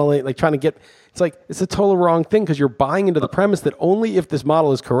 modeling, trying to get, it's a total wrong thing because you're buying into the premise that only if this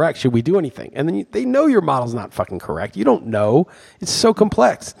model is correct should we do anything. And then they know your model's not fucking correct. You don't know. It's so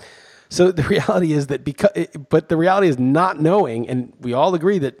complex. So the reality is that but the reality is not knowing, and we all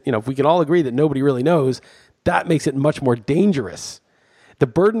agree that, if we can all agree that nobody really knows, that makes it much more dangerous. The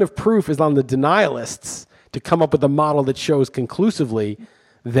burden of proof is on the denialists to come up with a model that shows conclusively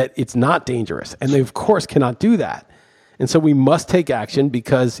that it's not dangerous. And they, of course, cannot do that. And so we must take action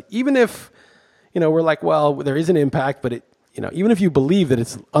because even if, we're like, well, there is an impact, but even if you believe that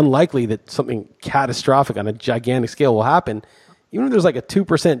it's unlikely that something catastrophic on a gigantic scale will happen, even if there's a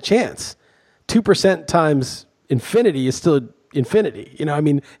 2% chance, 2% times infinity is still infinity.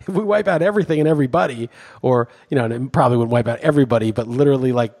 If we wipe out everything and everybody, or, it probably wouldn't wipe out everybody, but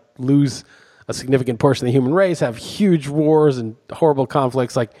literally lose a significant portion of the human race, have huge wars and horrible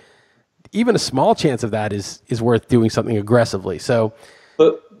conflicts, even a small chance of that is worth doing something aggressively. So,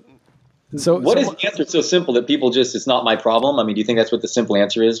 what is the answer so simple that people just, it's not my problem? Do you think that's what the simple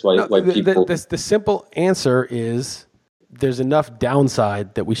answer is? Why people... The simple answer is, there's enough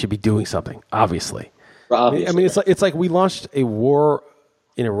downside that we should be doing something, obviously. It's like we launched a war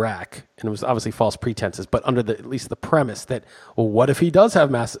in Iraq, and it was obviously false pretenses, but under at least the premise that, well, what if he does have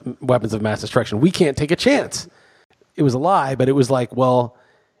weapons of mass destruction? We can't take a chance. It was a lie, but it was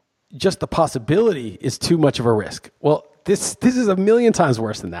just the possibility is too much of a risk. Well, this is a million times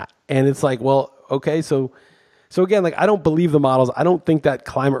worse than that. And it's okay, so So again, like I don't believe the models. I don't think that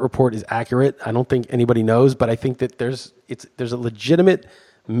climate report is accurate. I don't think anybody knows, but I think that there's a legitimate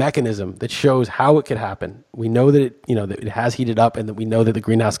mechanism that shows how it could happen. We know that it has heated up, and that we know that the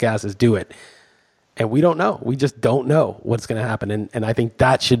greenhouse gases do it. And we don't know. We just don't know what's going to happen. And I think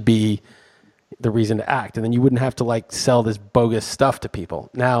that should be the reason to act. And then you wouldn't have to like sell this bogus stuff to people.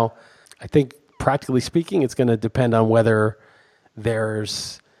 Now, I think practically speaking, it's going to depend on whether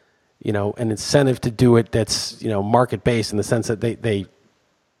there's, an incentive to do it that's, market-based in the sense that they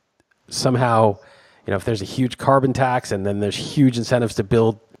somehow, if there's a huge carbon tax and then there's huge incentives to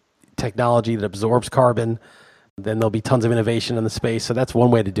build technology that absorbs carbon, then there'll be tons of innovation in the space. So that's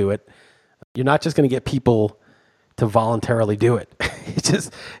one way to do it. You're not just going to get people to voluntarily do it.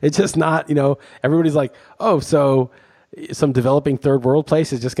 It's just not, everybody's like, oh, so some developing third world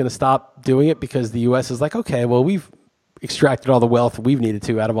place is just going to stop doing it because the U.S. is like, okay, well, we've extracted all the wealth we've needed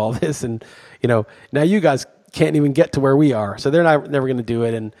to out of all this. And, now you guys can't even get to where we are. So they're never going to do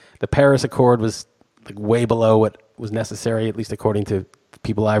it. And the Paris Accord was like way below what was necessary, at least according to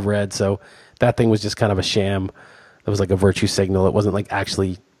people I've read. So that thing was just kind of a sham. It was like a virtue signal. It wasn't like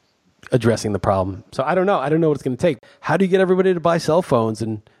actually addressing the problem. So I don't know. I don't know what it's going to take. How do you get everybody to buy cell phones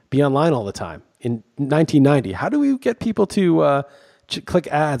and be online all the time? In 1990, how do we get people to click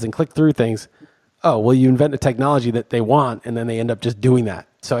ads and click through things? Oh, well, you invent a technology that they want, and then they end up just doing that.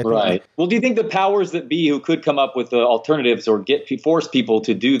 So I think right. Well, do you think the powers that be who could come up with alternatives or force people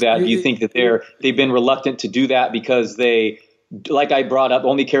to do that, do you think that they've been reluctant to do that because they, like I brought up,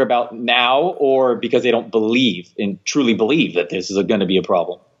 only care about now, or because they don't believe and truly believe that this is going to be a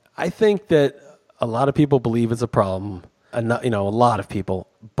problem? I think that a lot of people believe it's a problem, a lot of people,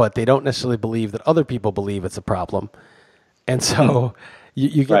 but they don't necessarily believe that other people believe it's a problem. And so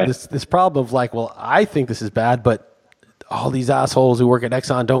you get this problem of like, well, I think this is bad, but all these assholes who work at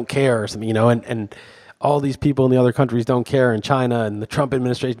Exxon don't care or something, and all these people in the other countries don't care, in China, and the Trump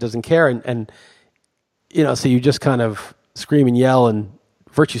administration doesn't care. And so you just kind of scream and yell and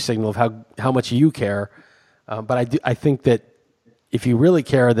virtue signal of how much you care. But I think that if you really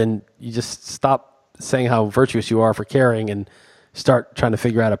care, then you just stop saying how virtuous you are for caring and start trying to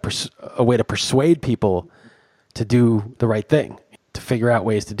figure out a way to persuade people to do the right thing, to figure out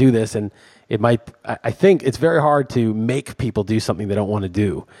ways to do this. And I think it's very hard to make people do something they don't want to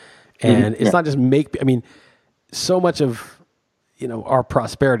do. And it's not just so much of, our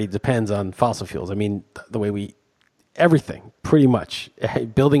prosperity depends on fossil fuels. The way we everything, pretty much.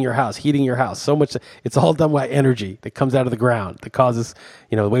 Building your house, heating your house, so much. It's all done by energy that comes out of the ground that causes,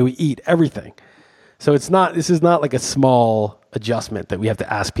 the way we eat, everything. So this is not like a small adjustment that we have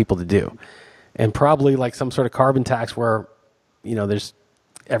to ask people to do. And probably like some sort of carbon tax where,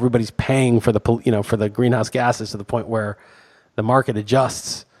 everybody's paying for for the greenhouse gases to the point where the market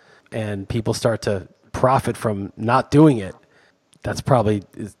adjusts and people start to profit from not doing it. That's probably,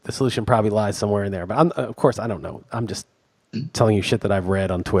 the solution probably lies somewhere in there. But of course, I don't know. I'm just telling you shit that I've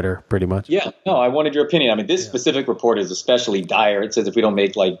read on Twitter, pretty much. Yeah, no, I wanted your opinion. This specific report is especially dire. It says if we don't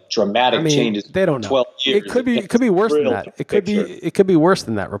make like dramatic changes, they don't know. 12 years, it could be worse than that. It could be worse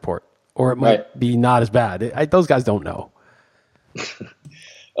than that report, or it might be not as bad. Those guys don't know.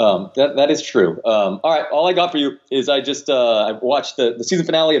 That is true. All right, all I got for you is I watched the season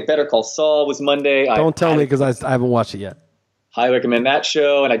finale of Better Call Saul was Monday. Don't tell me because I haven't watched it yet. Highly recommend that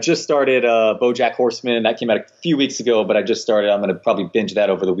show. And I just started BoJack Horseman. That came out a few weeks ago, but I just started. I'm going to probably binge that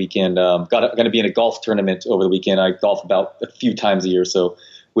over the weekend. Going to be in a golf tournament over the weekend. I golf about a few times a year, so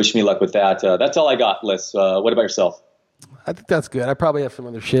wish me luck with that. That's all I got, Liss. What about yourself? I think that's good. I probably have some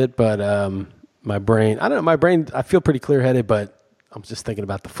other shit, but my brain, I don't know. I feel pretty clear-headed, but I'm just thinking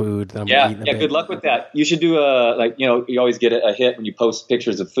about the food that I'm eating. Yeah, good luck with that. You should do you always get a hit when you post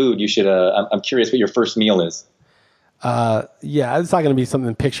pictures of food. You should. I'm curious what your first meal is. Yeah, it's not going to be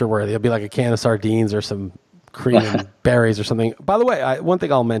something picture worthy. It'll be like a can of sardines or some cream and berries or something. By the way, one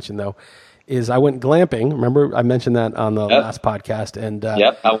thing I'll mention though is I went glamping. Remember I mentioned that on the last podcast, and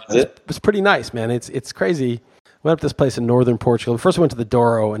how was it? It was pretty nice, man. It's crazy. Went up to this place in northern Portugal. First I went to the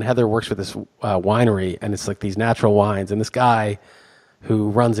Douro, and Heather works with this winery, and it's like these natural wines. And this guy who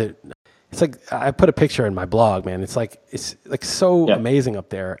runs it, it's like, I put a picture in my blog, man. It's like so amazing up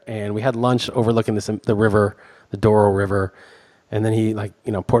there. And we had lunch overlooking the river, the Douro River. And then he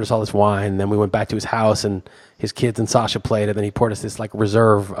poured us all this wine. And then we went back to his house, and his kids and Sasha played. And then he poured us this like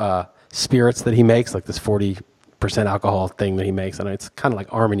reserve spirits that he makes, like this 40% alcohol thing that he makes. And it's kind of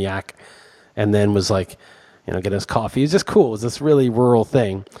like Armagnac. And then was like, getting us coffee. It was just cool. It was this really rural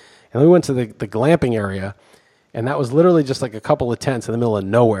thing. And then we went to the glamping area. And that was literally just like a couple of tents in the middle of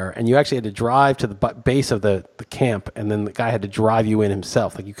nowhere. And you actually had to drive to the base of the camp, and then the guy had to drive you in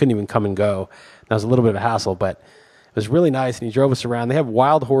himself. Like you couldn't even come and go. That was a little bit of a hassle, but it was really nice. And he drove us around. They have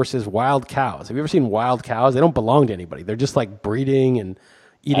wild horses, wild cows. Have you ever seen wild cows? They don't belong to anybody. They're just like breeding and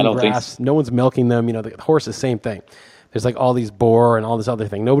eating grass. No one's milking them. You know, the horses, same thing. There's like all these boar and all this other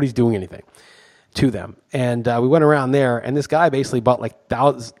thing. Nobody's doing anything to them. And we went around there, and this guy basically bought like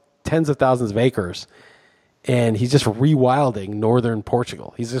tens of thousands of acres. And he's just rewilding northern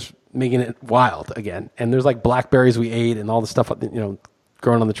Portugal. He's just making it wild again. And there's like blackberries we ate and all the stuff, you know,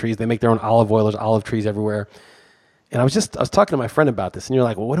 growing on the trees. They make their own olive oil. There's olive trees everywhere. And I was talking to my friend about this. And you're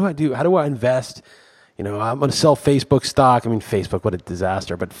like, well, what do I do? How do I invest? You know, I'm going to sell Facebook stock. I mean, Facebook, what a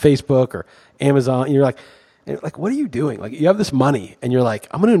disaster. But Facebook or Amazon. And you're like, what are you doing? Like, you have this money. And you're like,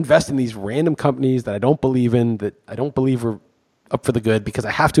 I'm going to invest in these random companies that I don't believe in, that I don't believe are up for the good, because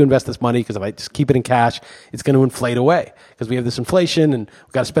I have to invest this money, because if I just keep it in cash, it's going to inflate away, because we have this inflation and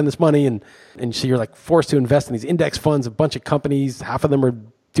we've got to spend this money. And so you're like forced to invest in these index funds, a bunch of companies, half of them are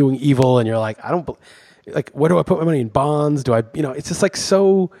doing evil. And you're like, where do I put my money in bonds? It's just like,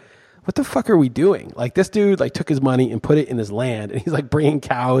 so what the fuck are we doing? Like, this dude like took his money and put it in his land, and he's like bringing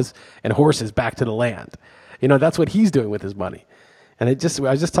cows and horses back to the land. You know, that's what he's doing with his money. And I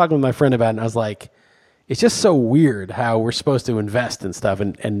was just talking with my friend about it, and I was like, it's just so weird how we're supposed to invest in stuff.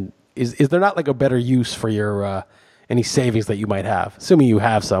 And is there not like a better use for your any savings that you might have, assuming you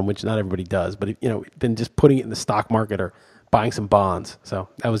have some, which not everybody does, but than just putting it in the stock market or buying some bonds? So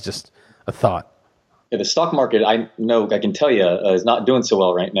that was just a thought. Yeah, the stock market, I can tell you, is not doing so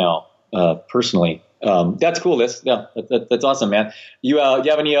well right now, personally. That's cool, Liss. Yeah, that's awesome, man. You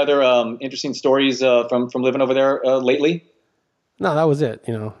have any other interesting stories from living over there lately? No, that was it.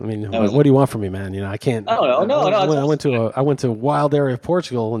 What do you want from me, man? I can't. No. I went to a wild area of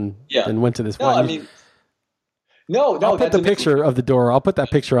Portugal and went to this. I'll put the picture of the door. I'll put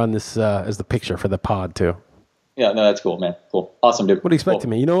that picture on this as the picture for the pod too. Yeah, no, that's cool, man. Cool, awesome, dude. What do you expect of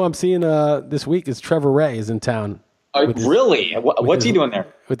me? I'm seeing this week is Trevor Ray is in town. Really? What's he doing there?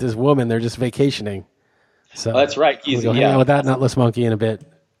 With this woman, they're just vacationing. So that's right. He's hang out with that nutless monkey in a bit.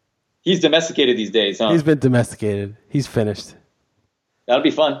 He's domesticated these days, huh? He's been domesticated. He's finished. That'll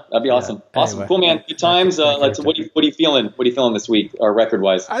be fun. That'd be awesome. Awesome. Anyway, cool, man. Good times. What are you feeling? What are you feeling this week, record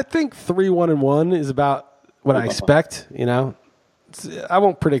wise? I think 3-1-1 is about what I expect. I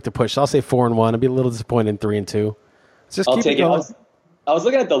won't predict a push. I'll say 4-1. I'll be a little disappointed in 3-2. I'll take it. I was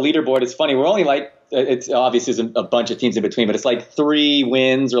looking at the leaderboard. It's funny. We're only like, it's obviously there's a bunch of teams in between, but it's like 3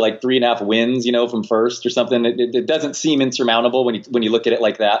 wins or like 3.5 wins, from first or something. It doesn't seem insurmountable when you look at it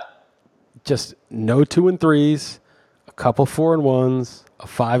like that. Just no 2-3s. A couple 4-1s, a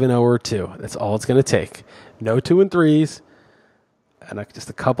 5-0 or 2. That's all it's going to take. No 2-3s, and just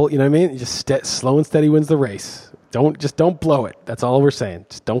a couple. You know what I mean? Just slow and steady wins the race. Don't blow it. That's all we're saying.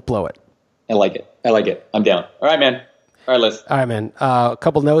 Just don't blow it. I like it. I'm down. All right, man. All right, Liss. All right, man. A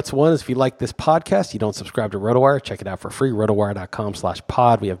couple notes. One is, if you like this podcast, you don't subscribe to RotoWire, check it out for free.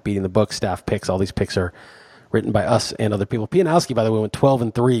 RotoWire.com/pod. We have Beating the Book, staff picks. All these picks are written by us and other people. Pianowski, by the way, went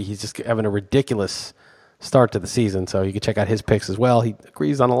 12-3. He's just having a ridiculous start to the season, so you can check out his picks as well. He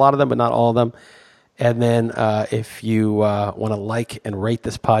agrees on a lot of them, but not all of them. And then if you want to like and rate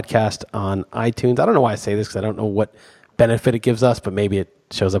this podcast on iTunes, I don't know why I say this, because I don't know what benefit it gives us, but maybe it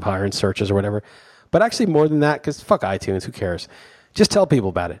shows up higher in searches or whatever. But actually more than that, because fuck iTunes, who cares? Just tell people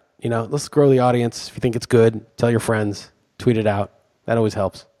about it. Let's grow the audience. If you think it's good, tell your friends, tweet it out. That always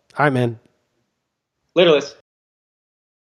helps. All right, man. Later, Liss.